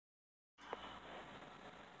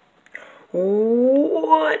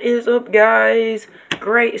What is up, guys?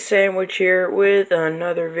 Great Sandwich here with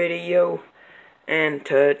another video, and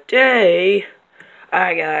today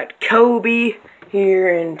I got Kobe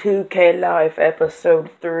here in 2K Life episode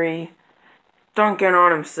 3 dunking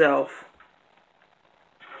on himself.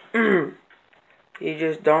 He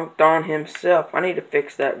just dunked on himself. I need to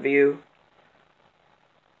fix that view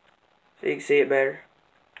so you can see it better.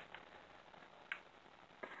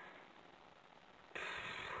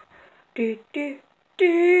 Do.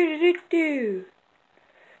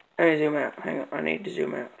 I need to zoom out. Hang on, I need to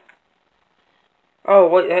zoom out. Oh,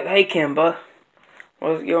 wait, hey Kimba.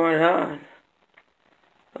 What's going on?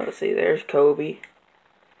 Let's see, there's Kobe.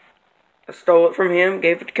 I stole it from him,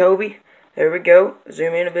 gave it to Kobe. There we go.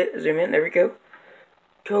 Zoom in a bit, zoom in, there we go.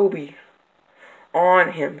 Kobe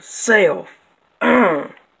on himself.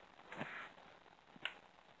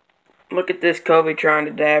 Look at this Kobe trying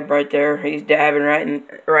to dab right there. He's dabbing right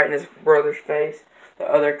in his brother's face. The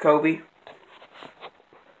other Kobe.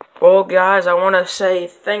 Well, guys, I want to say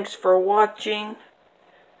thanks for watching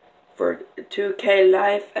for 2K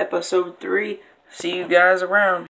Life episode 3. See you guys around.